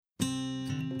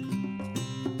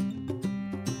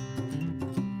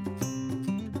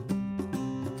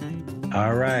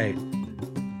All right.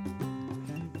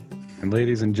 And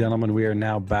ladies and gentlemen, we are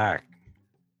now back.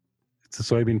 It's the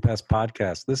Soybean Pest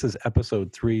Podcast. This is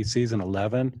episode 3, season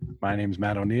 11. My name is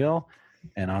Matt O'Neill,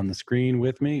 and on the screen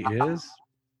with me is...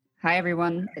 Hi,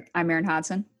 everyone. I'm Erin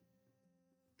Hodson.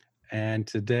 And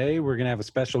today we're going to have a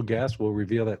special guest. We'll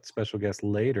reveal that special guest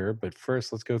later. But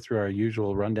first, let's go through our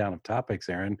usual rundown of topics,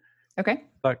 Erin. Okay.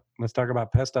 Let's talk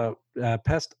about pest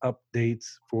updates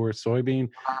for soybean.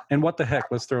 And what the heck,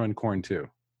 let's throw in corn too.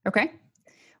 Okay.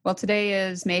 Well, today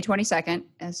is May 22nd.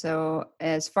 And so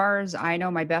as far as I know,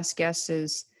 my best guess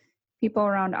is people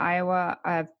around Iowa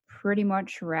have pretty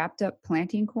much wrapped up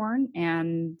planting corn,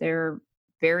 and they're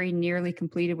very nearly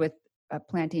completed with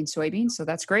planting soybeans. So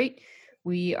that's great.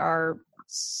 We are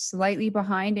slightly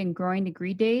behind in growing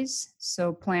degree days.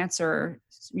 So plants are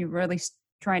really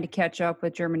trying to catch up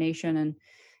with germination and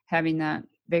having that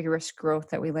vigorous growth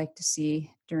that we like to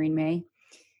see during May.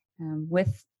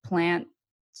 With plants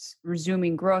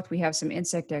resuming growth, we have some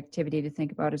insect activity to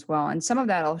think about as well. And some of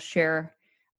that I'll share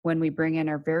when we bring in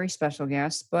our very special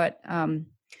guest. But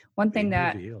one thing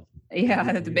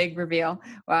the big reveal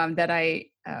that I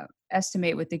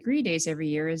estimate with degree days every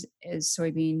year is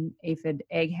soybean aphid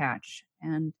egg hatch.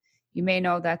 And you may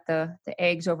know that the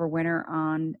eggs overwinter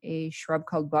on a shrub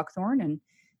called buckthorn, and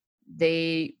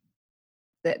the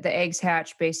eggs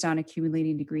hatch based on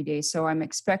accumulating degree days. So I'm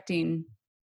expecting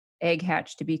egg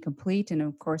hatch to be complete. And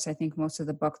of course, I think most of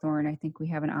the buckthorn I think we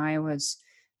have in Iowa is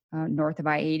north of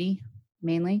I-80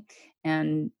 mainly.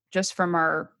 And just from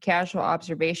our casual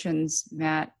observations,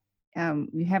 Matt,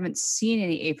 we haven't seen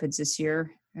any aphids this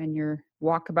year in your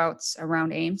walkabouts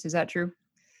around Ames. Is that true?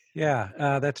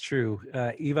 Yeah, that's true.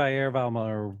 Evi Air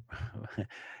Valmor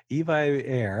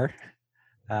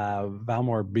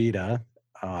Beta.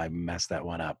 Oh, I messed that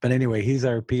one up. But anyway, he's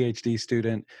our PhD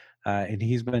student, and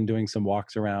he's been doing some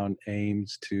walks around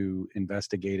Ames to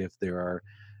investigate if there are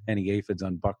any aphids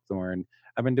on buckthorn.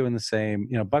 I've been doing the same.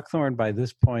 You know, buckthorn, by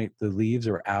this point, the leaves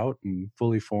are out and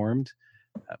fully formed.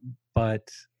 But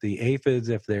the aphids,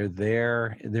 if they're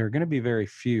there, they're going to be very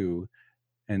few.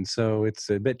 And so it's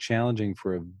a bit challenging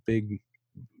for a big,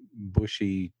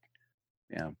 bushy,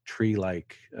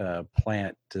 tree-like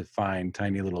plant to find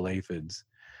tiny little aphids.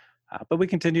 But we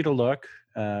continue to look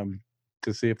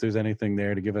to see if there's anything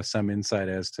there to give us some insight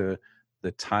as to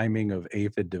the timing of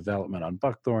aphid development on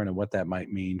buckthorn and what that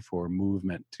might mean for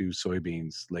movement to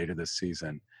soybeans later this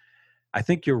season. I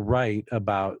think you're right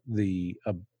about the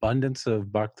abundance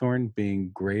of buckthorn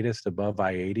being greatest above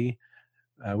I-80.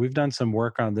 We've done some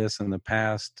work on this in the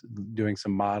past, doing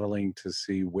some modeling to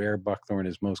see where buckthorn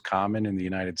is most common in the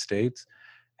United States.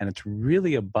 And it's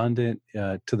really abundant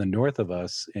to the north of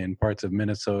us in parts of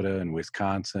Minnesota and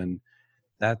Wisconsin.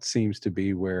 That seems to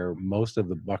be where most of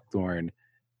the buckthorn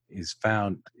is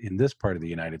found in this part of the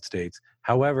United States.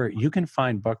 However, you can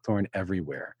find buckthorn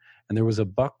everywhere. And there was a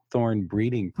buckthorn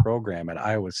breeding program at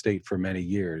Iowa State for many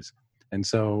years. And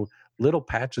so little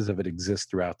patches of it exist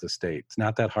throughout the state. It's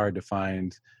not that hard to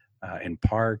find in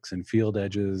parks and field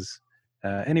edges.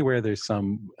 Anywhere there's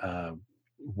some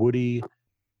woody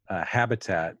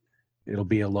habitat, it'll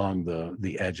be along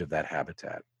the edge of that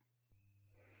habitat.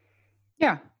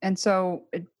 Yeah. And so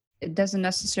it doesn't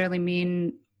necessarily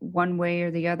mean one way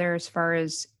or the other as far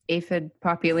as aphid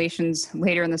populations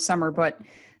later in the summer, but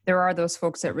there are those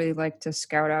folks that really like to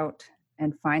scout out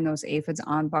and find those aphids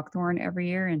on buckthorn every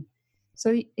year. And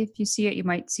so if you see it, you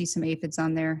might see some aphids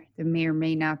on there. There may or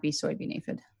may not be soybean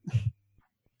aphid.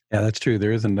 Yeah, that's true.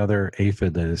 There is another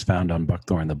aphid that is found on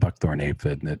buckthorn, the buckthorn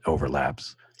aphid, and it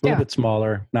overlaps. A little bit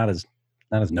smaller, not as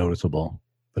noticeable,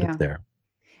 but it's there.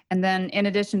 And then in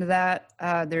addition to that,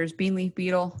 there's bean leaf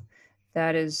beetle.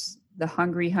 That is the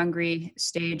hungry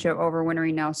stage of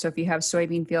overwintering now. So if you have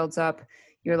soybean fields up,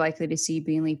 you're likely to see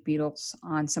bean leaf beetles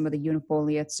on some of the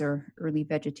unifoliates or early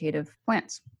vegetative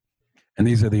plants. And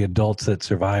these are the adults that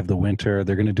survive the winter.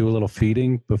 They're going to do a little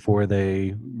feeding before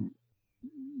they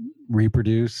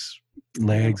reproduce,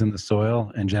 lay eggs in the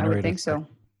soil, and generate. I would think so.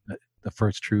 The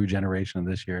first true generation of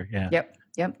this year. Yeah. Yep.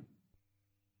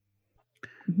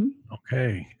 Mm-hmm.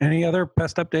 Okay. Any other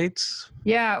pest updates?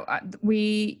 Yeah,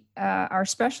 we our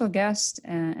special guest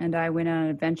and I went on an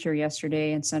adventure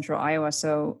yesterday in central Iowa.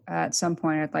 So at some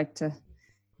point, I'd like to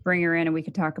bring her in and we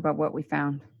could talk about what we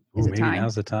found. Is it time?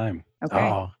 Now's the time. Okay. Oh,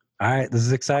 all right. This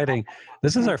is exciting.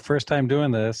 This is our first time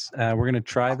doing this. We're going to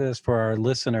try this for our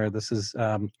listener. This is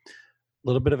a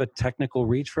little bit of a technical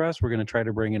reach for us. We're going to try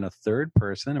to bring in a third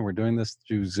person, and we're doing this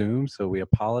through Zoom. So we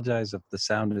apologize if the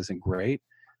sound isn't great.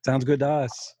 Sounds good to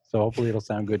us. So hopefully it'll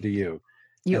sound good to you.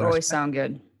 You always sound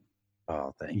good.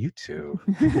 Oh, thank you too.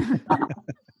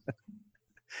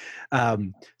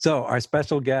 So our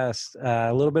special guest,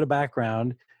 a little bit of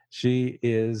background. She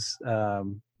is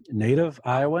native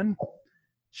Iowan.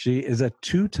 She is a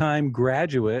 2-time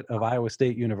graduate of Iowa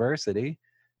State University.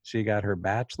 She got her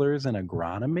bachelor's in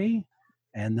agronomy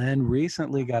and then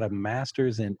recently got a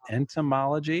master's in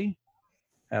entomology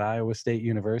at Iowa State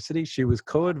University. She was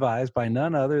co-advised by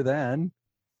none other than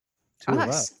two of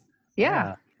us.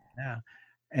 Yeah. Yeah.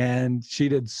 And she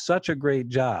did such a great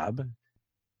job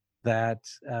that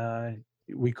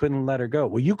we couldn't let her go.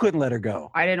 Well, you couldn't let her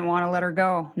go. I didn't want to let her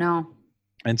go. No.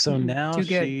 And so now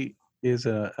she is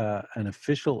an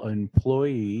official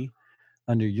employee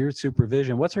under your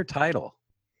supervision. What's her title?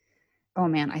 Oh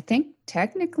man, I think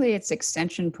technically it's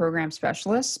extension program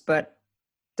specialist, but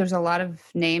there's a lot of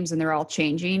names and they're all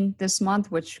changing this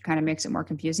month, which kind of makes it more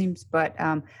confusing. But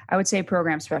I would say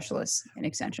program specialist in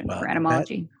extension for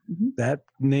entomology. That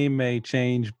name may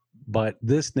change, but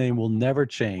this name will never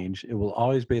change. It will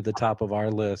always be at the top of our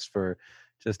list for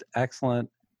just excellent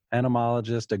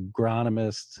entomologist,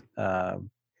 agronomist.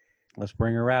 Let's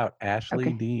bring her out.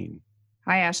 Ashley Dean.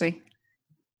 Hi, Ashley.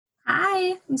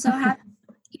 Hi. I'm so happy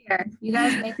to be here. You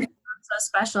guys make me so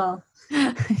special.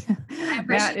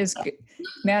 Matt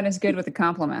is good with the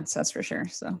compliments, that's for sure.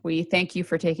 So we thank you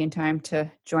for taking time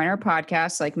to join our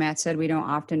podcast. Like Matt said, we don't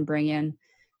often bring in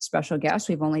special guests.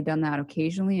 We've only done that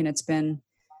occasionally, and it's been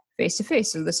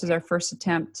face-to-face. So this is our first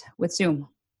attempt with Zoom.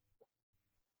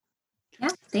 Yeah,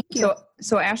 thank you.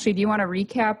 So Ashley, do you want to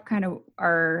recap kind of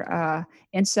our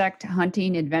insect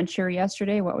hunting adventure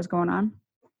yesterday? What was going on?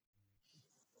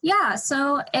 Yeah,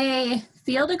 so a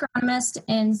field agronomist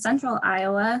in central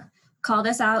Iowa called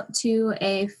us out to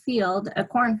a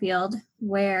cornfield,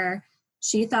 where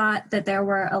she thought that there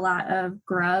were a lot of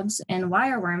grubs and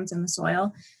wireworms in the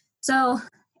soil. So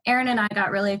Aaron and I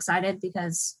got really excited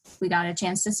because we got a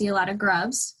chance to see a lot of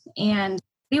grubs, and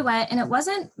we went, and it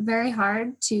wasn't very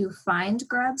hard to find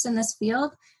grubs in this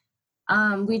field.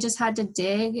 We just had to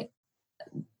dig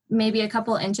maybe a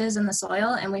couple inches in the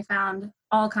soil, and we found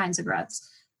all kinds of grubs.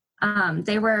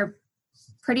 They were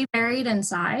pretty varied in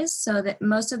size, so that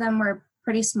most of them were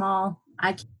pretty small.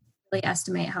 I can't really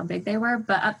estimate how big they were,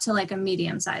 but up to like a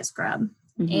medium-sized grub.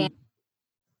 And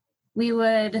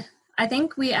I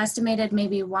think we estimated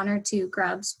maybe 1 or 2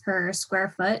 grubs per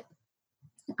square foot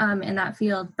in that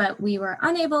field, but we were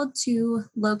unable to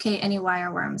locate any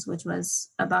wireworms, which was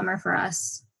a bummer for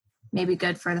us, maybe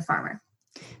good for the farmer.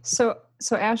 So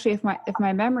Ashley, if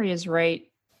my memory is right,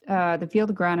 the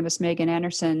field agronomist Megan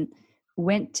Anderson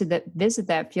went to visit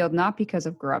that field not because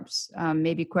of grubs,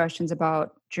 maybe questions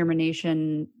about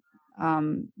germination,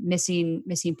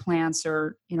 missing plants,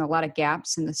 or a lot of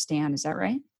gaps in the stand. Is that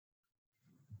right?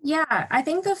 Yeah, I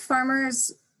think the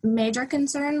farmer's major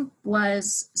concern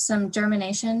was some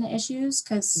germination issues,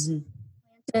 because we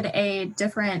planted a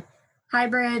different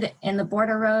hybrid in the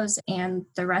border rows and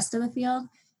the rest of the field,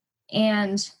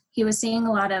 and he was seeing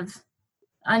a lot of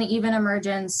uneven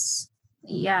emergence.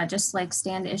 Yeah, just like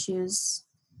stand issues.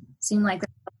 Seemed like there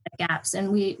were gaps,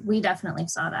 and we definitely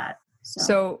saw that.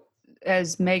 So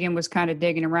as Megan was kind of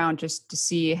digging around just to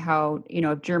see how,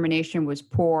 if germination was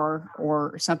poor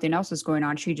or something else was going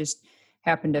on, she just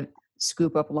happened to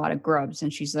scoop up a lot of grubs,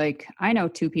 and she's like, I know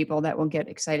 2 people that will get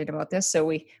excited about this. So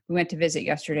we went to visit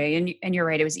yesterday, and you're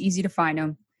right, it was easy to find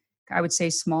them. I would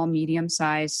say small,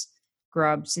 medium-sized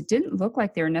grubs. It didn't look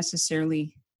like they were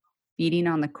necessarily feeding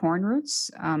on the corn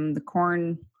roots. The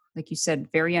corn, like you said,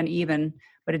 very uneven,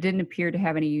 but it didn't appear to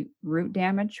have any root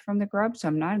damage from the grub. So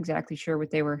I'm not exactly sure what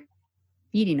they were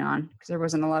feeding on, because there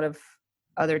wasn't a lot of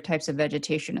other types of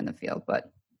vegetation in the field.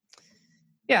 But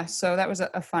yeah, so that was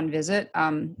a fun visit.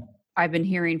 I've been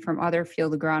hearing from other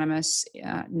field agronomists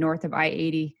north of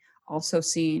I-80 also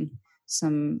seeing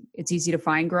it's easy to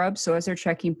find grubs. So as they're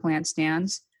checking plant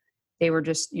stands, they were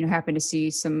just, happen to see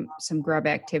some grub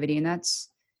activity, and that's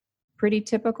pretty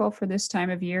typical for this time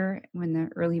of year when the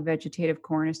early vegetative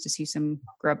corn is to see some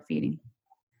grub feeding.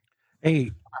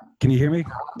 Hey, can you hear me?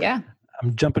 Yeah.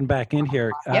 I'm jumping back in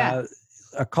here. Yeah.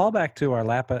 A callback to our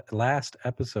last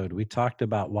episode, we talked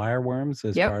about wireworms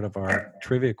as part of our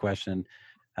trivia question.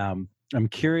 I'm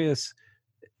curious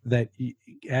that,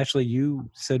 Ashley, you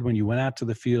said when you went out to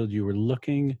the field, you were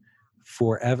looking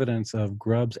for evidence of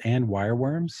grubs and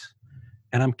wireworms.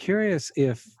 And I'm curious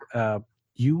if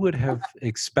you would have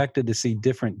expected to see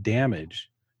different damage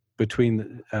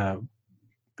between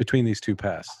these 2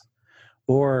 pests,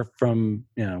 or from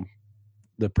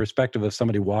the perspective of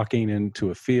somebody walking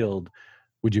into a field,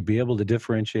 would you be able to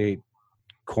differentiate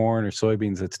corn or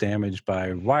soybeans that's damaged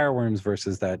by wireworms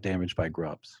versus that damaged by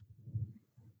grubs?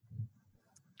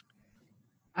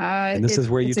 And this is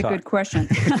where you talk. It's a good question.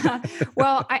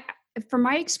 Well, from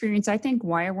my experience, I think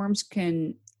wireworms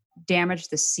can damage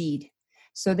the seed.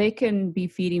 So they can be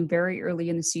feeding very early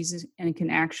in the season and can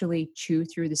actually chew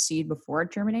through the seed before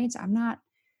it germinates. I'm not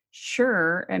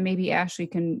sure, and maybe Ashley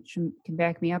can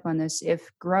back me up on this,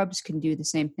 if grubs can do the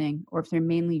same thing or if they're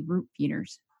mainly root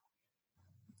feeders.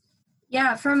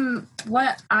 Yeah, from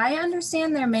what I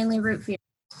understand, they're mainly root feeders.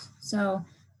 So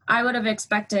I would have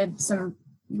expected some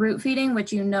root feeding,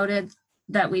 which you noted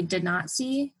that we did not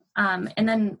see. And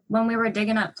then when we were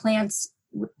digging up plants,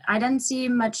 I didn't see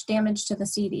much damage to the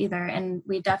seed either, and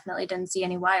we definitely didn't see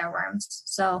any wireworms.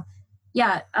 So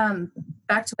yeah,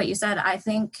 back to what you said, I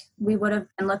think we would have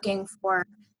been looking for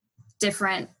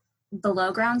different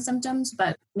below ground symptoms,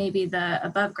 but maybe the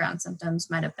above ground symptoms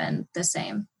might have been the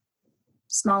same.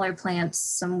 Smaller plants,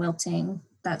 some wilting,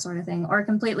 that sort of thing, or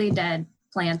completely dead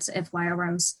plants if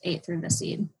wireworms ate through the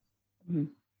seed. Mm-hmm.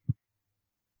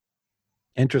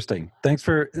 Interesting. Thanks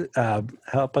for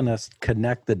helping us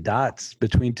connect the dots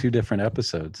between two different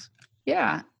episodes.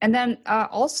 Yeah. And then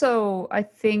also, I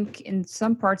think in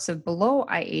some parts of below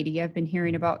I-80, I've been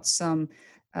hearing about some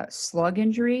slug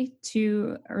injury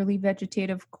to early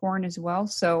vegetative corn as well.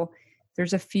 So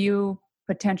there's a few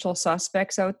potential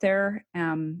suspects out there.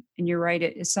 And you're right,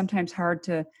 it is sometimes hard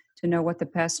to know what the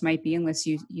pest might be unless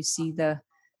you see the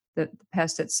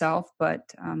pest itself.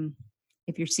 But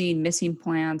if you're seeing missing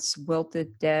plants,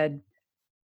 wilted, dead,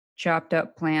 chopped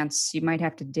up plants, you might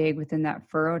have to dig within that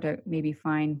furrow to maybe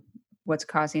find what's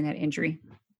causing that injury.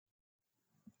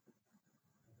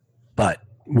 But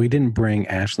we didn't bring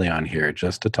Ashley on here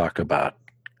just to talk about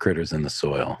critters in the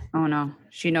soil. Oh no,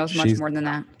 she knows much more than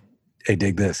that. Hey,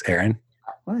 dig this, Aaron.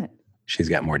 What? She's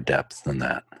got more depth than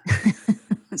that.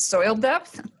 Soil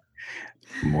depth?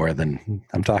 More than,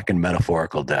 I'm talking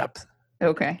metaphorical depth.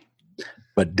 Okay.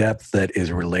 But depth that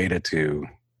is related to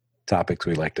topics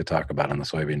we like to talk about on the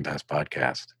Soybean Pest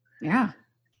podcast. Yeah.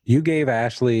 You gave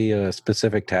Ashley a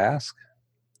specific task?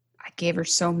 I gave her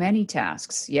so many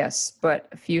tasks, yes, but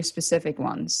a few specific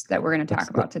ones that we're going to talk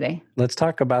about today. Let's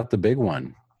talk about the big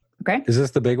one. Okay. Is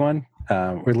this the big one?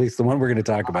 Or at least the one we're going to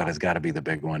talk about has got to be the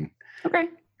big one. Okay.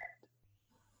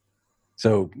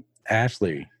 So,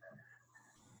 Ashley,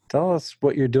 tell us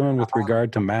what you're doing with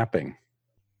regard to mapping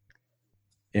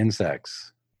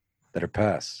insects that are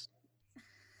pests,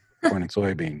 corn and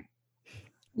soybean.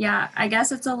 Yeah, I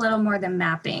guess it's a little more than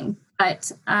mapping.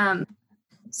 But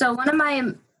so one of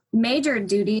my major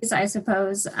duties, I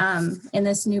suppose, in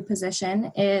this new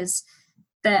position is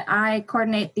that I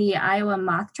coordinate the Iowa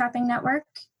Moth Trapping Network.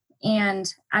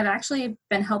 And I've actually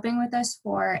been helping with this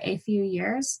for a few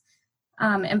years.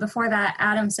 And before that,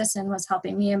 Adam Sisson was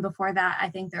helping me. And before that, I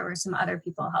think there were some other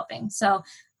people helping. So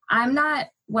I'm not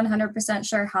 100%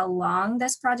 sure how long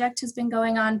this project has been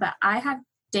going on, but I have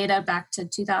data back to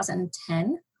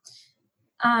 2010.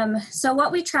 So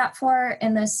what we trap for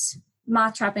in this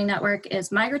moth trapping network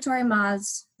is migratory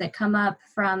moths that come up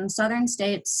from southern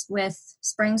states with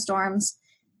spring storms.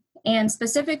 And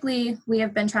specifically, we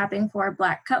have been trapping for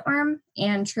black cutworm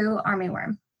and true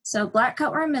armyworm. So black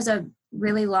cutworm is a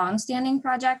really long-standing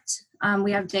project.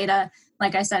 We have data,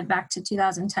 like I said, back to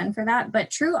 2010 for that.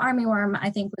 But true armyworm, I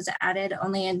think, was added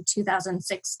only in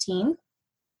 2016.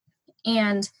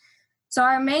 And so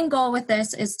our main goal with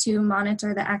this is to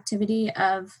monitor the activity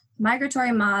of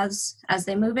migratory moths as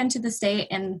they move into the state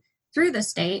and through the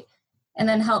state, and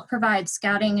then help provide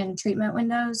scouting and treatment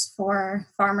windows for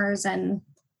farmers and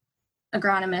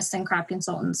agronomists and crop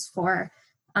consultants for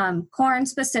corn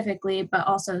specifically, but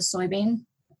also soybean.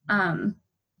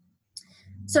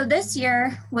 So this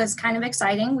year was kind of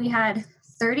exciting. We had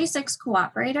 36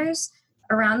 cooperators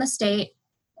around the state,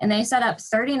 and they set up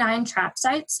 39 trap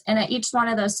sites. And at each one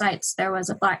of those sites, there was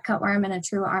a black cutworm and a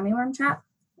true armyworm trap.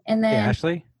 And then, hey,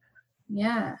 Ashley?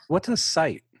 Yeah. What's a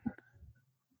site?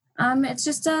 It's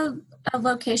just a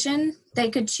location. They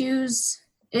could choose.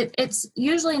 It's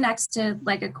usually next to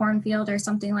like a cornfield or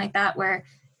something like that where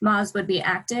moths would be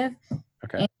active.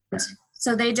 Okay. And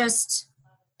so they just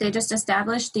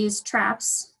established these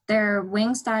traps. They're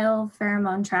wing-style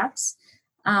pheromone traps.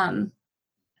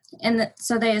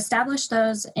 So they established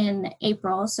those in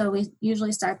April. So we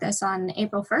usually start this on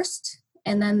April 1st,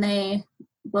 and then they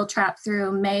will trap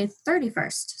through May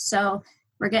 31st. So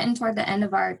we're getting toward the end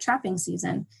of our trapping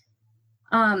season.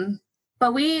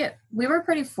 But we were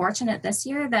pretty fortunate this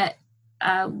year that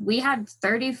we had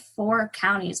 34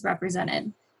 counties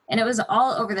represented, and it was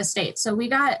all over the state. So we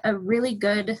got a really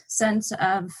good sense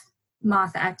of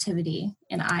moth activity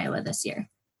in Iowa this year.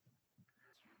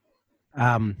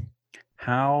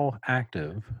 How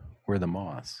active were the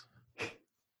moths?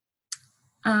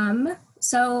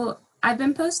 So I've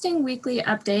been posting weekly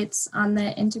updates on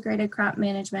the Integrated Crop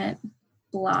Management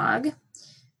blog.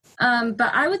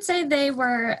 But I would say they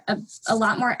were a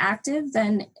lot more active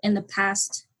than in the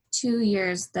past 2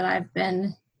 years that I've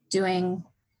been doing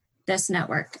this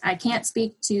network. I can't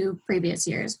speak to previous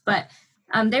years, but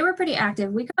they were pretty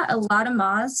active. We got a lot of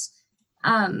moths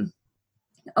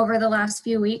over the last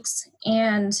few weeks,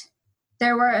 and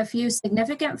there were a few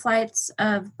significant flights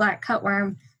of black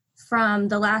cutworm from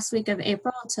the last week of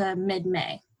April to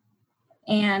mid-May.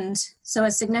 And so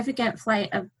a significant flight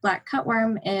of black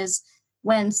cutworm is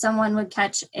when someone would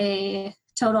catch a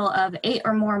total of 8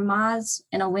 or more moths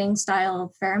in a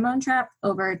wing-style pheromone trap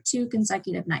over 2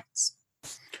 consecutive nights.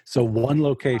 So one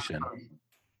location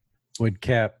would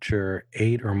capture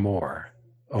 8 or more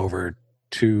over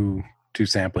two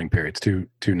sampling periods, two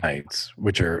nights,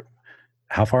 which are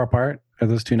how far apart are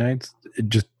those 2 nights?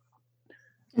 Just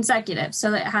consecutive.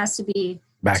 So it has to be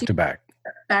back to back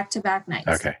nights.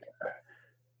 Okay.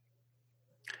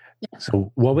 Yeah.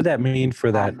 So what would that mean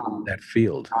for that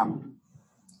field?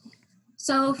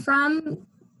 So from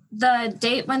the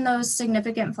date when those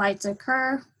significant flights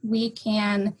occur, we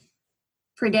can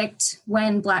predict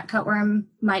when black cutworm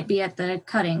might be at the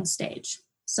cutting stage.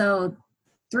 So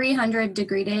 300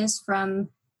 degree days from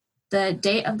the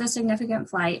date of the significant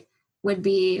flight would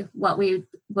be what we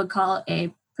would call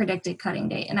a predicted cutting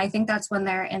date. And I think that's when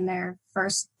they're in their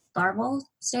first larval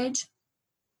stage.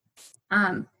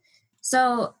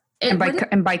 So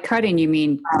by cutting, you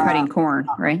mean cutting corn,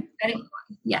 right?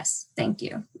 Yes, thank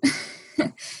you.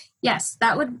 Yes,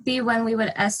 that would be when we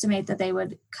would estimate that they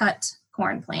would cut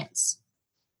corn plants.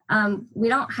 We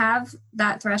don't have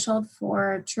that threshold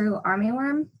for true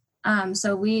armyworm,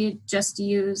 so we just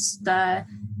use the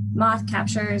moth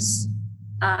captures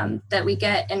that we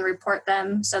get and report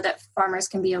them so that farmers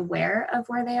can be aware of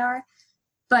where they are.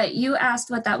 But you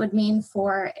asked what that would mean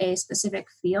for a specific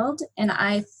field, and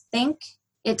I think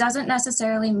it doesn't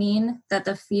necessarily mean that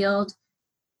the field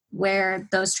where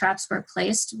those traps were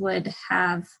placed would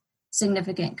have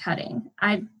significant cutting.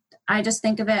 I just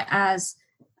think of it as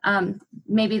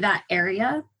maybe that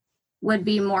area would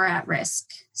be more at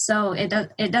risk. So it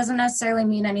doesn't necessarily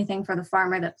mean anything for the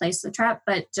farmer that placed the trap,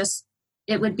 but just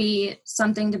it would be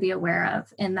something to be aware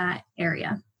of in that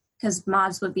area because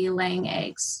moths would be laying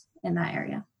eggs in that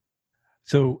area.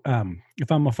 So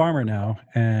if I'm a farmer now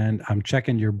and I'm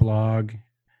checking your blog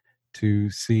to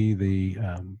see the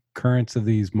currents of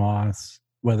these moths,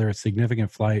 whether a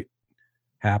significant flight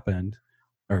happened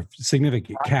or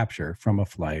significant capture from a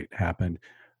flight happened,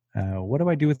 what do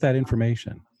I do with that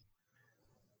information?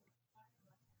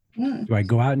 Do I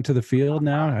go out into the field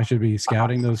now? I should be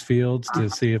scouting those fields to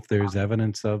see if there's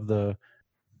evidence of the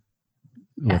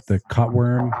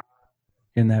cutworm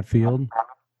in that field?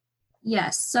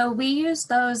 Yes. So we use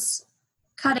those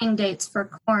cutting dates for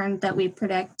corn that we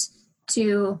predict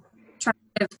to try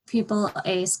to give people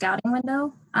a scouting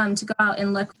window to go out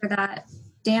and look for that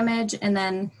damage and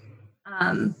then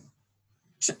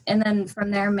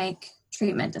from there make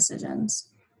treatment decisions.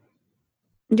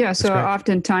 Yeah, so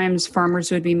oftentimes farmers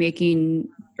would be making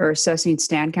or assessing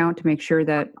stand count to make sure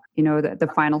that, that the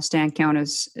final stand count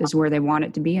is where they want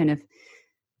it to be. And if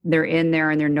they're in there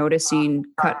and they're noticing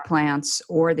cut plants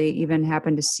or they even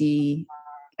happen to see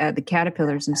the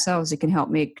caterpillars themselves, it can help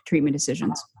make treatment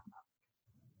decisions.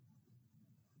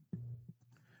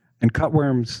 And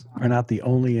cutworms are not the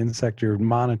only insect you're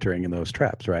monitoring in those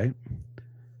traps, right?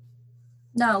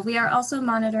 No, we are also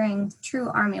monitoring true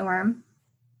armyworm.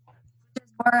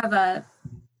 It's more of a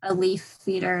leaf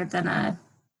feeder than a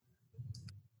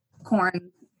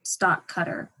corn stalk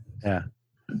cutter. Yeah.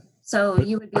 So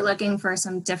you would be looking for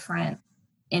some different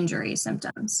injury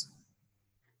symptoms.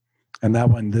 And that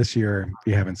one this year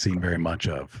you haven't seen very much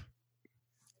of.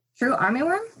 True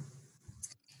armyworm?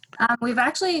 We've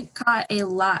actually caught a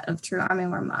lot of true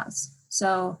armyworm moths.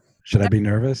 So should I be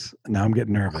nervous? Now I'm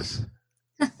getting nervous.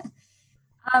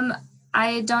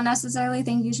 I don't necessarily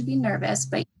think you should be nervous,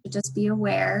 but you should just be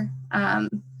aware.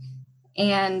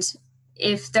 And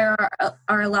if there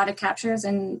are a lot of captures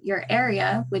in your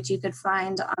area, which you could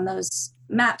find on those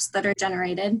maps that are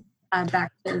generated,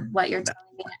 back to what you're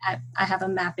telling me, I have a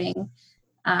mapping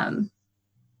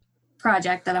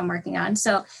project that I'm working on.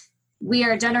 So we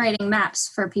are generating maps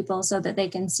for people so that they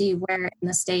can see where in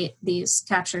the state these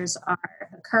captures are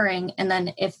occurring. And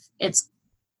then if it's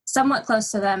somewhat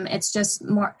close to them, it's just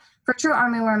more, for true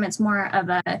armyworm, it's more of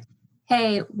a,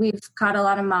 hey, we've caught a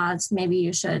lot of moths, maybe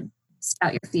you should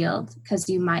scout your field because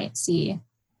you might see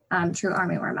true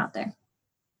armyworm out there.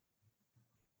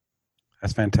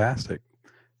 That's fantastic.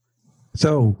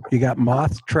 So you got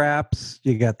moth traps,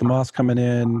 you got the moths coming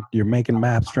in, you're making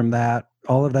maps from that.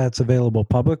 all of that's available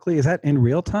publicly? Is that in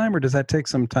real time, or does that take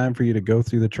some time for you to go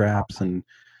through the traps and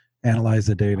analyze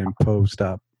the data and post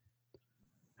up?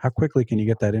 How quickly can you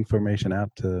get that information out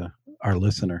to our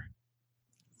listener?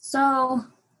 So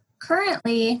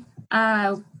currently,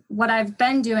 what I've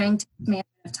been doing takes me a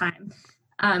bit of time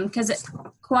because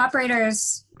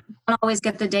cooperators don't always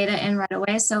get the data in right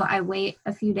away. So I wait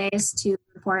a few days to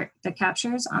report the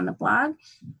captures on the blog.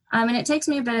 And it takes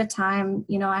me a bit of time.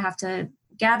 I have to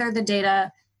gather the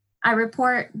data. I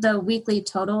report the weekly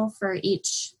total for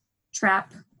each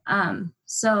trap.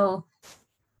 So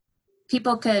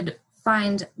people could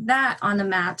find that on the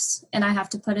maps, and I have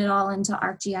to put it all into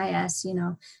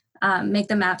ArcGIS, make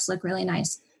the maps look really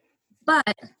nice.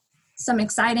 But some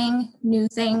exciting new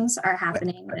things are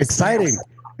happening. Exciting.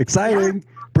 Yeah.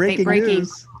 Breaking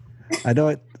news. I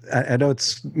know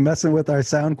it's messing with our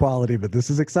sound quality, but this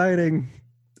is exciting.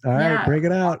 All right, break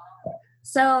it out.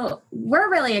 So we're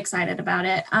really excited about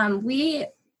it. We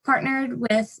partnered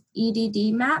with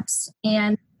EDD Maps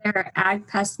and their Ag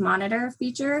Pest Monitor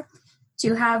feature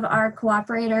to have our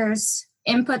cooperators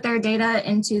input their data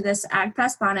into this Ag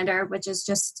Pest Monitor, which is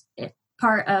just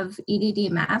part of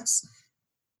EDD Maps.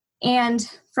 And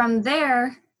from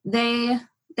there, they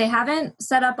haven't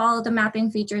set up all of the mapping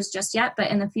features just yet,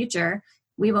 but in the future,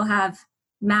 we will have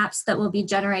maps that will be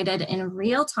generated in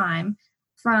real time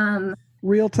from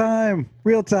real time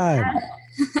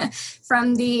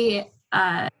from the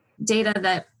data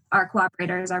that our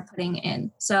cooperators are putting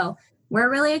in. So we're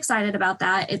really excited about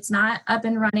that. It's not up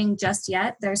and running just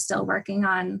yet. They're still working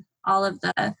on all of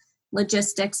the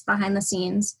logistics behind the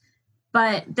scenes.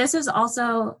 But this is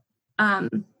also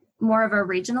more of a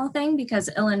regional thing because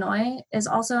Illinois is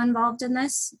also involved in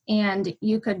this. And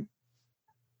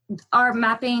our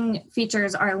mapping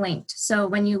features are linked. So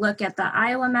when you look at the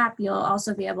Iowa map, you'll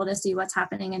also be able to see what's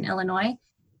happening in Illinois.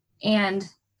 And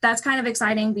that's kind of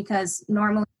exciting because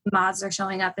normally moths are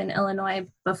showing up in Illinois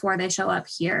before they show up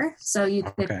here. So you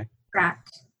could track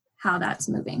how that's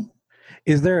moving.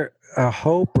 Is there a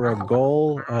hope or a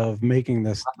goal of making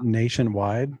this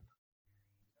nationwide?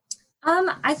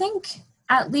 I think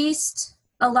at least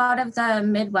a lot of the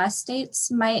Midwest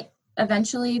states might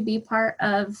eventually be part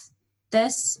of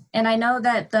this. And I know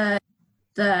that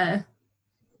the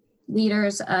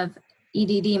leaders of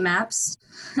EDD Maps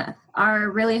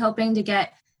are really hoping to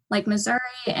get like Missouri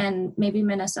and maybe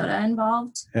Minnesota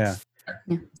involved. Yeah.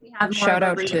 We have Shout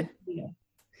out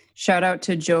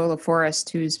to Joe LaForest,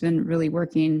 who's been really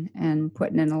working and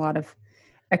putting in a lot of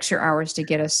extra hours to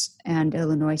get us and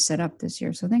Illinois set up this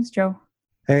year. So thanks, Joe.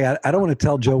 Hey, I don't want to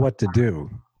tell Joe what to do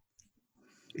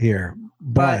here,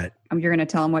 but you're going to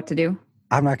tell him what to do?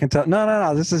 I'm not going to tell.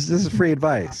 No. This is free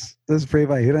advice. This is free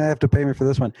advice. You don't have to pay me for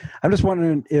this one. I'm just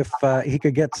wondering if he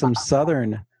could get some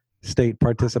southern state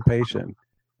participation,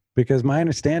 because my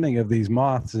understanding of these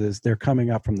moths is they're coming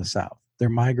up from the south. They're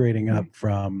migrating up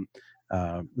from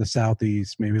the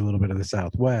southeast, maybe a little bit of the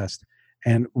southwest.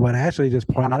 And what Ashley just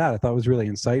pointed out, I thought was really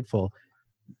insightful.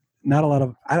 Not a lot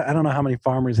of, I don't know how many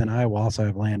farmers in Iowa also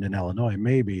have land in Illinois,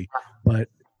 maybe, but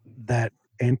that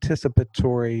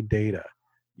anticipatory data,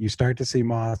 you start to see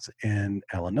moths in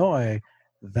Illinois,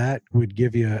 that would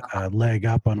give you a leg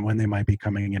up on when they might be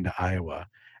coming into Iowa.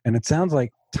 And it sounds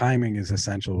like timing is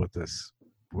essential with this,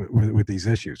 with these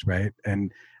issues, right?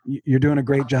 And you're doing a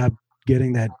great job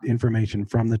getting that information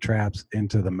from the traps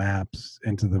into the maps,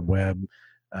 into the web,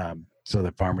 so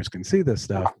that farmers can see this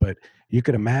stuff. But you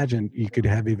could imagine you could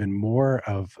have even more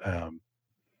of a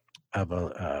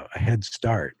head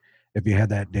start if you had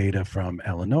that data from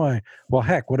Illinois. Well,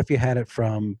 heck, what if you had it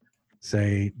from,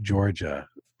 say, Georgia,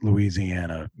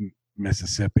 Louisiana,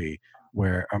 Mississippi,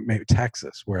 or maybe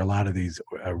Texas, where a lot of these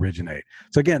originate?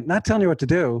 So again, not telling you what to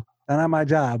do, not my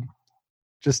job,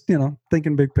 just,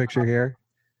 thinking big picture here.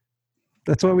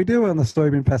 That's what we do on the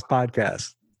Soybean Pest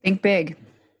Podcast. Think big.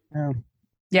 Yeah.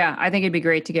 Yeah, I think it'd be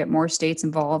great to get more states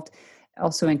involved.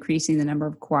 Also increasing the number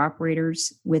of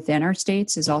cooperators within our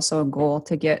states is also a goal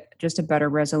to get just a better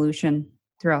resolution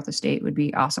throughout the state would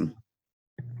be awesome.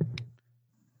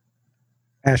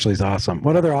 Ashley's awesome.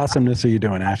 What other awesomeness are you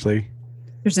doing, Ashley?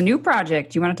 There's a new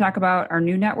project. Do you want to talk about our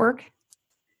new network?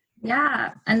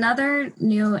 Yeah, another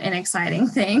new and exciting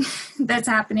thing that's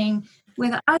happening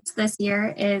with us this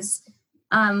year is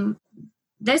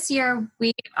this year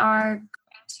we are going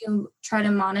to try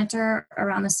to monitor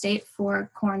around the state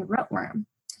for corn rootworm.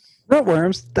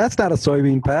 Rootworms? That's not a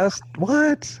soybean pest.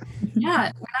 What?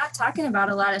 Yeah, we're not talking about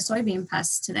a lot of soybean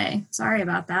pests today. Sorry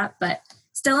about that, but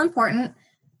still important.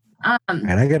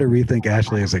 And I got to rethink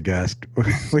Ashley as a guest.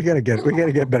 We got to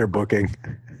get better booking.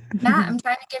 Yeah, I'm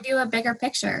trying to give you a bigger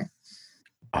picture.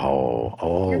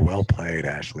 Oh, well played,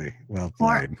 Ashley. Well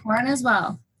played. Corn as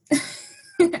well.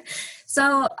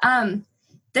 So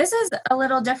this is a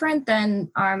little different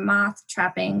than our moth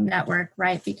trapping network,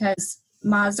 right? Because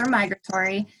moths are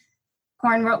migratory.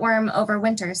 Corn rootworm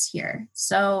overwinters here.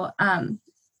 So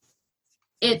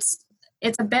it's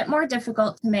a bit more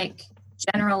difficult to make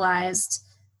generalized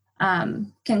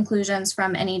conclusions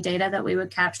from any data that we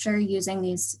would capture using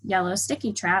these yellow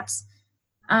sticky traps.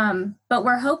 But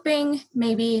we're hoping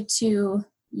maybe to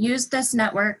use this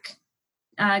network,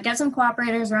 get some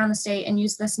cooperators around the state and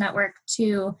use this network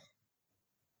to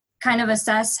kind of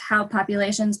assess how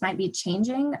populations might be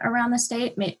changing around the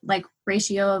state, like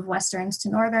ratio of Westerns to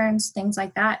Northerns, things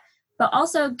like that, but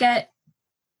also get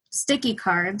sticky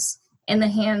cards in the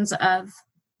hands of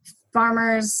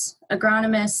farmers,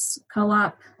 agronomists,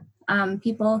 co-op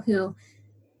people who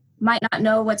might not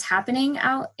know what's happening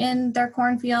out in their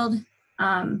cornfield,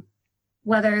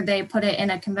 whether they put it in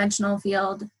a conventional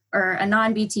field or a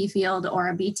non-BT field or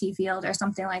a BT field or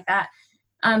something like that.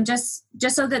 Just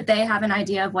so that they have an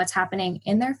idea of what's happening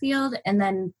in their field, and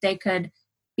then they could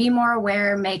be more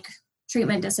aware, make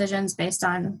treatment decisions based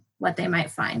on what they might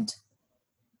find.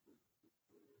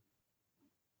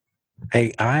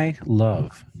 Hey, I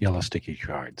love yellow sticky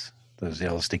cards. Those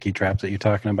yellow sticky traps that you're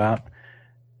talking about.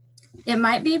 It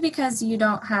might be because you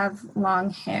don't have long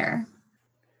hair.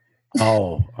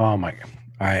 Oh my.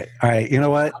 All right. You know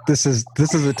what? This is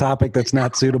a topic that's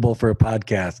not suitable for a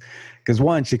podcast. Because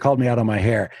one, she called me out on my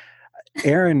hair.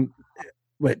 Erin,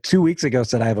 2 weeks ago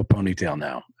said I have a ponytail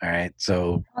now. All right.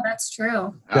 So that's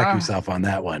true. check yourself on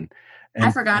that one. And,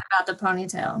 I forgot about the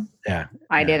ponytail. Yeah.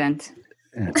 I didn't.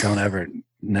 Don't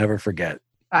never forget.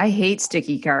 I hate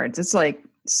sticky cards. It's like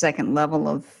second level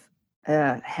of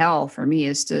hell for me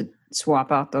is to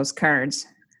swap out those cards.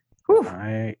 Whew.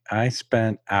 I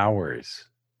spent hours,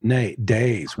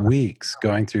 days, weeks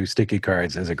going through sticky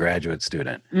cards as a graduate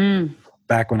student.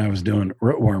 Back when I was doing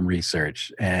rootworm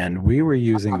research, and we were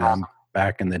using them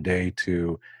back in the day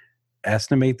to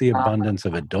estimate the abundance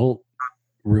of adult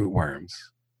rootworms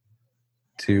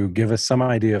to give us some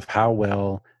idea of how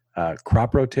well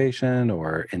crop rotation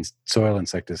or soil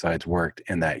insecticides worked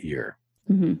in that year.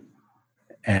 Mm-hmm.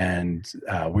 And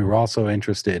we were also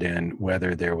interested in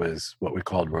whether there was what we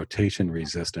called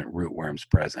rotation-resistant rootworms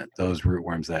present. Those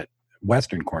rootworms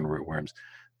Western corn rootworms,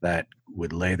 that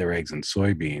would lay their eggs in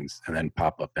soybeans and then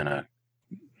pop up in a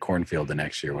cornfield the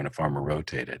next year when a farmer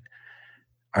rotated.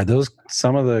 Are those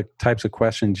some of the types of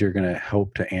questions you're going to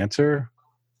hope to answer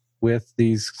with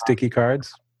these sticky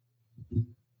cards?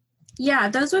 Yeah,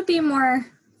 those would be more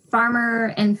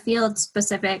farmer and field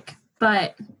specific,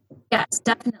 but yes,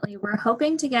 definitely. We're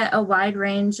hoping to get a wide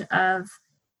range of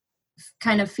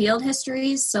kind of field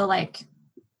histories. So like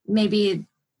maybe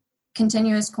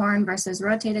continuous corn versus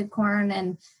rotated corn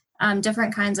and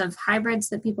different kinds of hybrids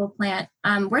that people plant.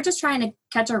 We're just trying to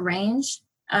catch a range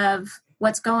of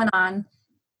what's going on.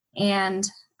 And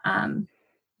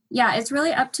it's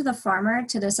really up to the farmer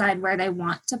to decide where they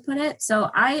want to put it. So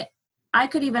I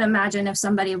could even imagine if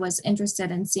somebody was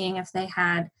interested in seeing if they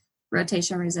had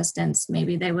rotation resistance,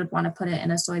 maybe they would want to put it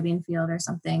in a soybean field or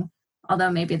something,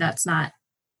 although maybe that's not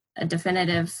a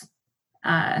definitive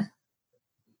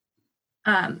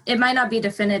it might not be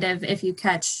definitive if you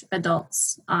catch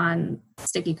adults on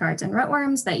sticky cards and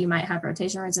rootworms that you might have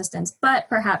rotation resistance, but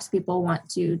perhaps people want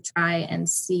to try and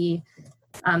see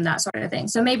that sort of thing.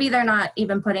 So maybe they're not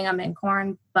even putting them in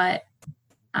corn, but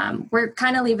we're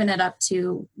kind of leaving it up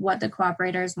to what the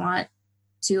cooperators want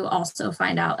to also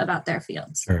find out about their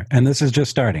fields. Sure. And this is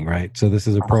just starting, right? So this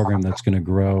is a program that's going to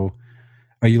grow.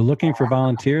 Are you looking for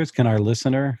volunteers? Can our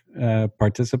listener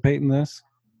participate in this?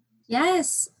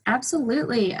 Yes,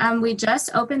 absolutely. We just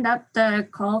opened up the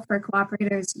call for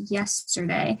cooperators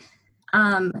yesterday.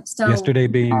 So yesterday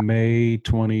being May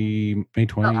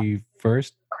 21st?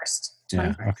 First.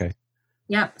 Yeah, okay.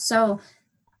 Yep. So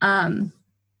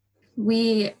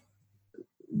we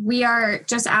are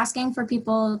just asking for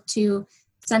people to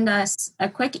send us a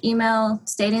quick email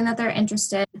stating that they're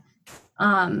interested.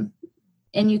 And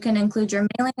you can include your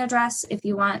mailing address if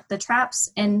you want the traps,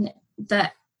 and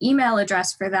the email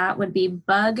address for that would be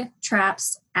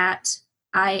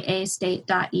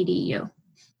bugtraps@iastate.edu.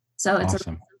 So it's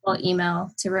awesome. A simple email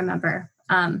to remember.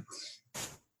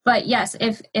 But yes,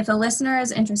 if a listener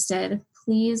is interested,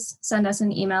 please send us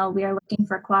an email. We are looking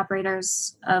for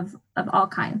cooperators of all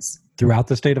kinds. Throughout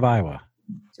the state of Iowa.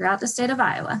 Throughout the state of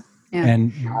Iowa. Yeah.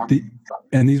 And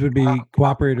these would be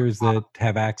cooperators that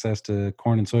have access to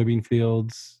corn and soybean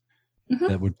fields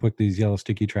that would put these yellow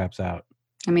sticky traps out.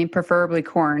 I mean, preferably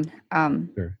corn.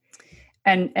 Sure.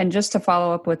 And just to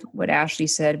follow up with what Ashley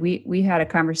said, we had a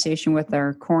conversation with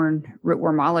our corn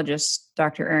rootwormologist,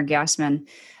 Dr. Aaron Gassman,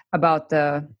 about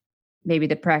maybe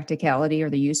the practicality or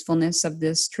the usefulness of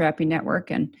this trapping network.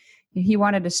 And he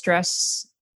wanted to stress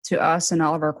to us and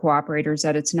all of our cooperators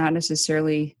that it's not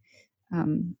necessarily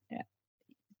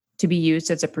to be used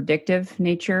as a predictive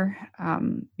nature,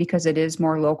 because it is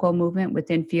more local movement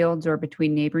within fields or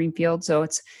between neighboring fields. So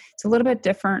it's a little bit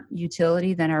different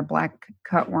utility than our black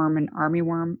cutworm and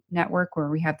armyworm network, where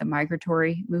we have the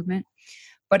migratory movement.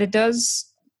 But it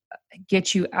does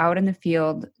get you out in the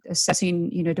field assessing,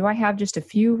 do I have just a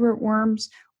few rootworms,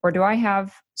 or do I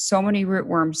have so many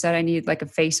rootworms that I need like a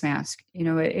face mask?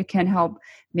 It can help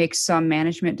make some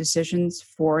management decisions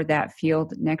for that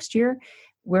field next year.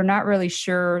 We're not really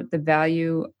sure the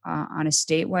value on a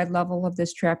statewide level of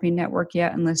this trapping network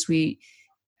yet, unless we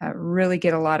really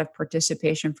get a lot of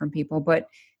participation from people. But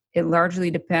it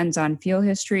largely depends on field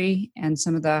history and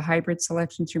some of the hybrid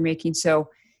selections you're making. So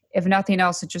if nothing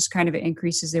else, it just kind of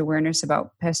increases the awareness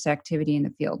about pest activity in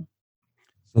the field.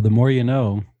 So the more you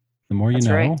know, the more you That's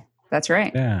know. Right. That's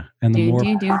right. Yeah. And the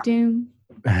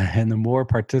more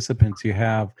participants you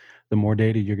have, the more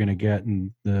data you're going to get,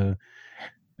 and the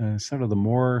sort of the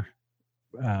more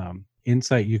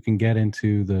insight you can get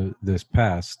into this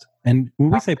pest. And when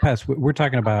we say pest, we're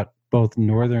talking about both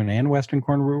northern and western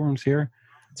corn rootworms here.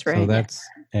 That's right. So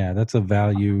that's a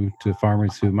value to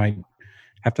farmers who might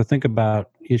have to think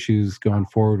about issues going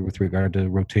forward with regard to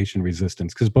rotation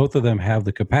resistance, because both of them have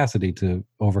the capacity to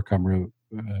overcome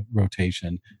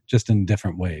rotation, just in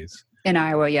different ways. In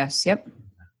Iowa, yes. Yep.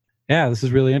 Yeah, this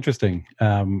is really interesting.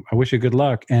 I wish you good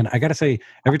luck. And I got to say,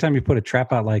 every time you put a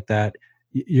trap out like that,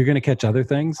 you're going to catch other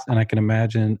things. And I can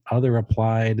imagine other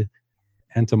applied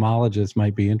entomologists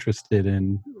might be interested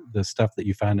in the stuff that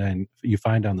you find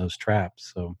on those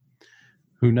traps. So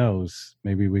who knows?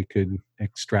 Maybe we could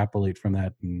extrapolate from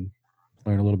that and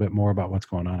learn a little bit more about what's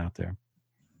going on out there.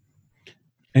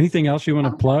 Anything else you want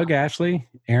to plug, Ashley?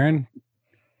 Aaron?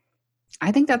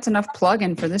 I think that's enough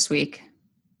plug-in for this week.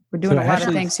 We're doing a lot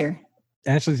of things here.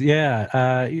 Ashley's,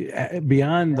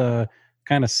 beyond the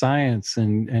kind of science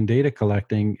and data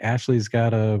collecting, Ashley's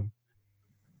got a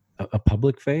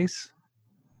public face.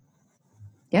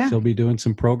 Yeah. She'll be doing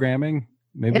some programming.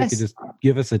 Maybe you could just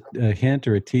give us a hint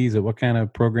or a tease of what kind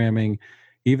of programming,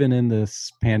 even in this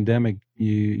pandemic,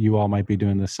 you all might be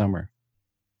doing this summer.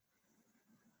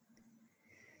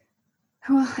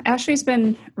 Well, Ashley's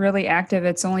been really active.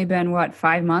 It's only been,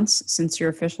 5 months since your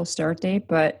official start date.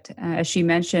 But as she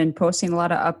mentioned, posting a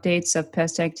lot of updates of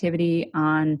pest activity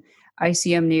on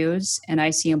ICM News and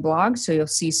ICM Blog. So you'll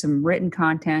see some written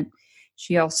content.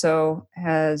 She also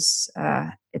has,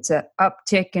 it's an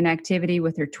uptick in activity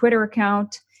with her Twitter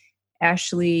account,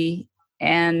 Ashley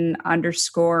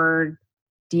N_Dean.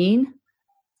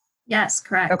 Yes,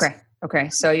 correct. Okay.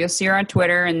 So you'll see her on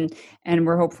Twitter, and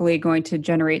we're hopefully going to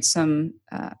generate some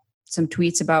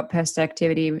tweets about pest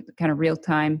activity, kind of real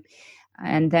time.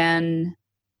 And then,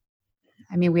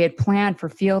 we had planned for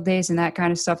field days and that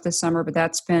kind of stuff this summer, but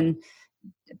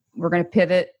we're going to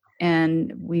pivot,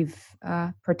 and we've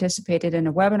participated in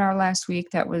a webinar last week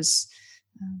that was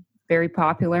very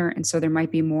popular. And so there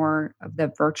might be more of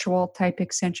the virtual type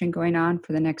extension going on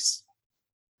for the next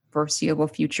foreseeable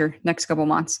future, next couple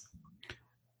months.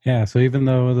 Yeah, so even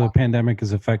though the pandemic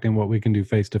is affecting what we can do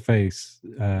face-to-face,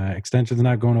 extension's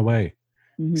not going away.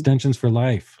 Mm-hmm. Extension's for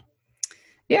life.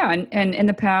 Yeah, and in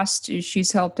the past,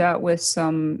 she's helped out with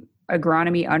some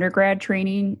agronomy undergrad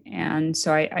training, and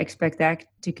so I expect that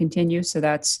to continue. So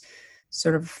that's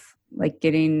sort of like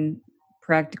getting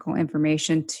practical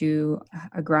information to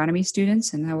agronomy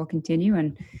students, and that will continue.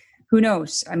 And who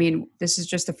knows? This is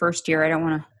just the first year. I don't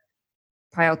want to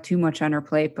pile too much on her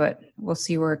plate, but we'll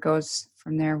see where it goes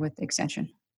from there with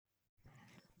extension.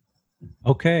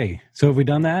 Okay. So have we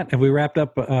done that? Have we wrapped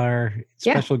up our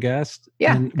special guest?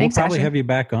 Yeah. And thanks, we'll probably Ashley. have you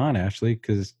back on, Ashley,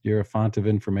 because you're a font of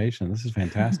information. This is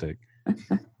fantastic.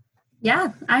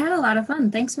 Yeah, I had a lot of fun.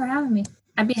 Thanks for having me.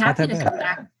 I'd be happy to come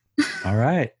back. All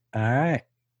right.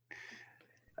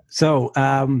 So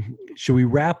should we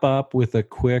wrap up with a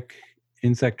quick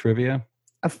insect trivia?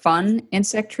 A fun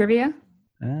insect trivia?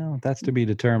 Well, that's to be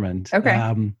determined.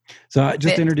 Okay. So I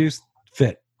just introduced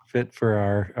Fit for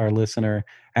our listener.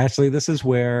 Ashley, this is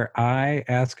where I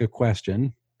ask a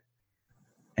question,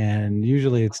 and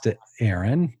usually it's to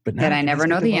Aaron, but and I never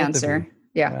know the answer.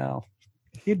 Yeah. Well,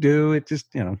 you do. It just,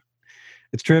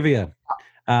 it's trivia.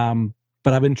 But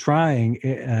I've been trying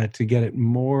to get it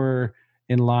more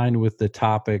in line with the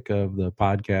topic of the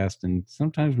podcast, and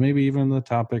sometimes maybe even the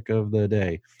topic of the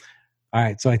day. All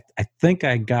right. So I think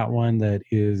I got one that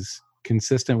is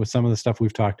consistent with some of the stuff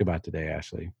we've talked about today,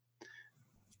 Ashley.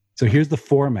 So here's the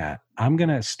format. I'm going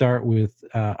to start with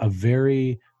a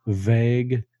very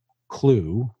vague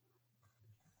clue.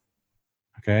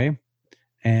 Okay.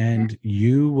 And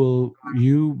you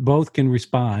both can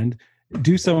respond.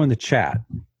 Do so in the chat.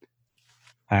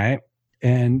 All right.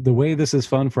 And the way this is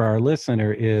fun for our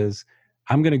listener is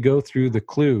I'm going to go through the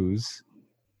clues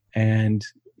and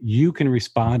you can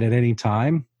respond at any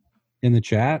time in the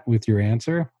chat with your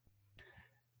answer.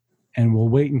 And we'll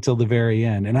wait until the very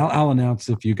end. And I'll announce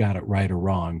if you got it right or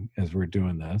wrong as we're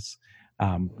doing this.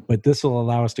 But this will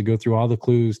allow us to go through all the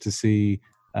clues to see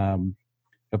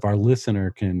if our listener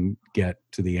can get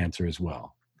to the answer as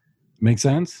well. Make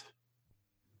sense?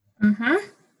 Mm-hmm.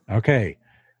 Okay.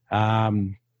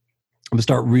 I'm going to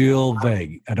start real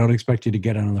vague. I don't expect you to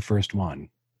get it on the first one.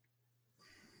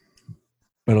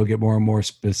 But it'll get more and more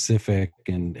specific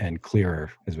and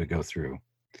clearer as we go through.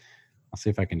 I'll see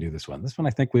if I can do this one. This one, I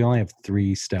think we only have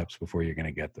 3 steps before you're going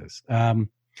to get this.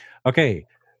 Okay.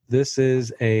 This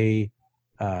is a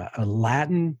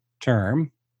Latin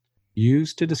term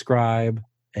used to describe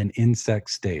an insect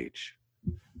stage.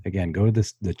 Again, go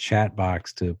to the chat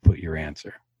box to put your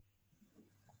answer.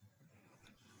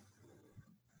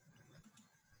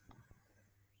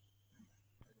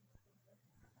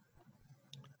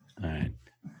 All right.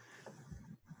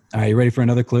 All right, you ready for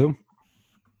another clue?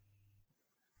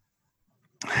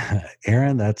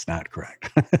 Aaron, that's not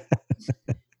correct.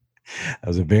 That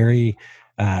was a very,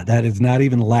 that is not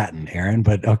even Latin, Aaron,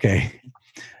 but okay.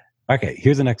 Okay,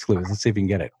 here's the next clue. Let's see if you can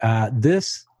get it.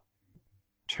 This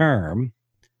term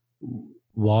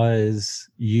was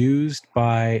used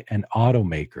by an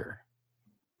automaker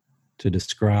to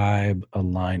describe a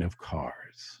line of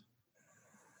cars.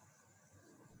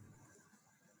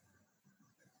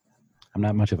 I'm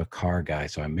not much of a car guy,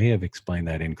 so I may have explained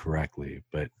that incorrectly,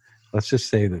 but let's just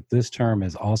say that this term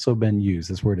has also been used,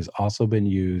 this word has also been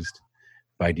used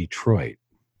by Detroit.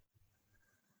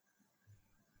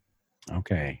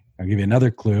 Okay, I'll give you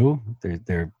another clue.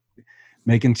 They're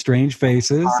making strange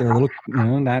faces. They're a little,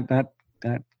 not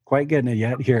quite getting it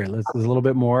yet. Here, let's a little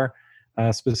bit more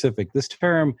specific. This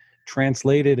term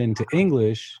translated into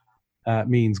English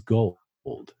means gold.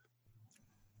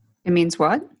 It means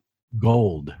what?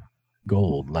 Gold,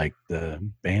 like the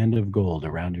band of gold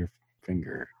around your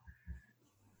finger.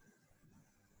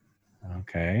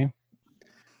 Okay.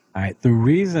 All right. The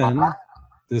reason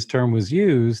this term was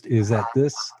used is that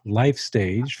this life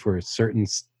stage for a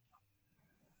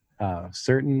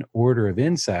certain order of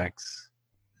insects,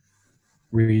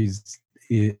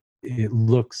 it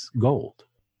looks gold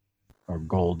or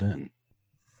golden.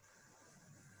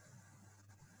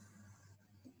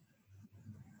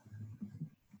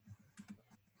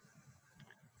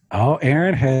 Oh,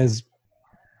 Aaron has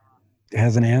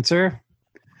an answer.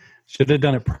 Should have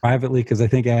done it privately because I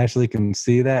think Ashley can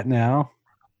see that now.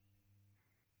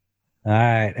 All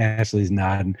right, Ashley's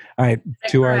nodding. All right,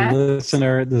 to our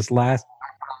listener,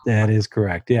 that is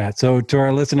correct. Yeah, so to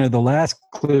our listener, the last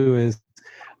clue is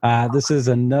this is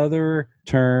another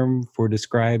term for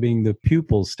describing the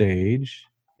pupal stage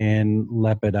in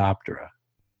Lepidoptera.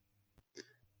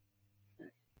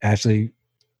 Ashley,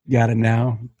 got it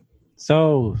now?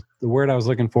 So the word I was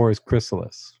looking for is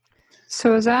chrysalis.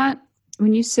 So is that,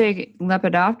 when you say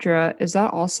Lepidoptera, is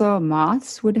that also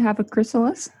moths would have a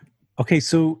chrysalis? Okay,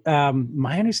 so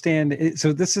my understanding,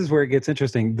 so this is where it gets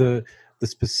interesting. The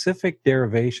specific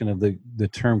derivation of the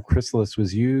term chrysalis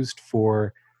was used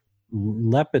for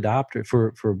Lepidoptera,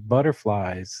 for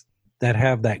butterflies that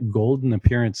have that golden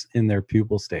appearance in their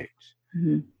pupal stage.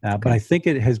 Mm-hmm. But I think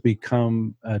it has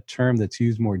become a term that's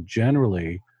used more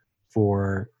generally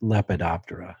for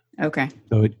Lepidoptera. Okay.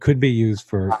 So it could be used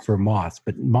for moths,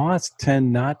 but moths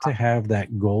tend not to have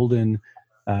that golden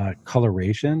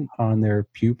coloration on their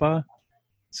pupa.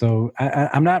 So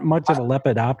I'm not much of a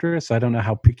Lepidoptera, so I don't know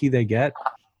how picky they get.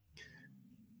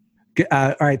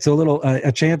 All right, so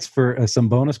a chance for some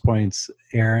bonus points,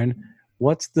 Aaron.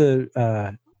 What's the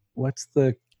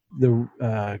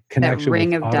connection that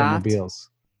ring with of automobiles?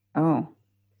 Dots? Oh,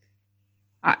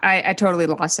 I totally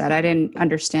lost that. I didn't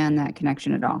understand that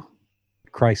connection at all.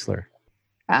 Chrysler.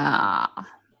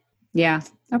 Yeah.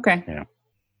 Okay. Yeah.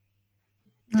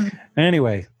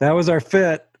 Anyway, that was our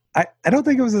fit. I don't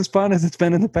think it was as fun as it's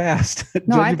been in the past.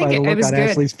 No, I think it was good.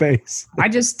 Ashley's face.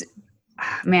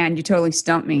 Man, you totally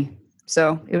stumped me.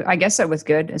 So I guess that was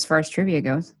good as far as trivia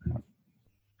goes.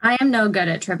 I am no good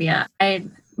at trivia.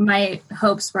 My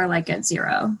hopes were like at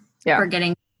 0 for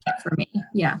getting it for me.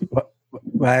 Yeah.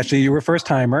 Well, actually, you were first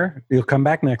timer. You'll come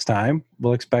back next time.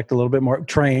 We'll expect a little bit more.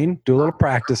 Do a little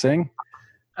practicing.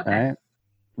 Okay. All right.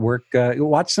 work,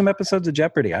 watch some episodes of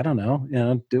Jeopardy. I don't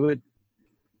know, do it.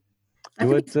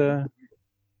 Do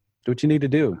what you need to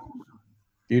do.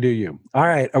 You do you. All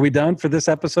right. Are we done for this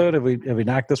episode? Have we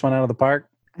knocked this one out of the park?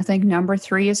 I think number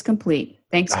 3 is complete.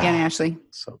 Thanks again, Ashley.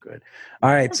 So good.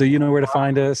 All right. So you know where to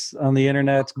find us on the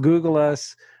internet. Google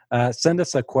us. Send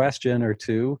us a question or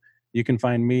two. You can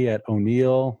find me at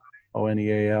O'Neill,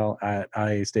 Oneal, at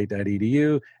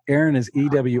iastate.edu. Aaron is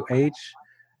EWH.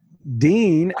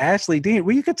 Dean, Ashley Dean.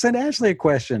 Well, you could send Ashley a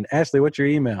question. Ashley, what's your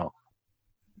email?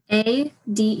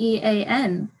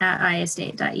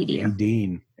 ADEAN@iastate.edu.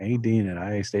 Dean at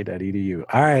iastate.edu.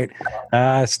 All right.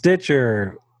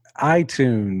 Stitcher,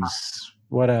 iTunes,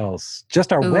 what else?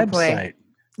 Just our Google website. Play.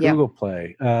 Yep. Google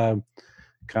Play.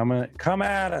 Come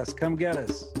at us. Come get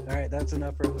us. All right. That's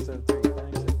enough for episode 3. Thanks.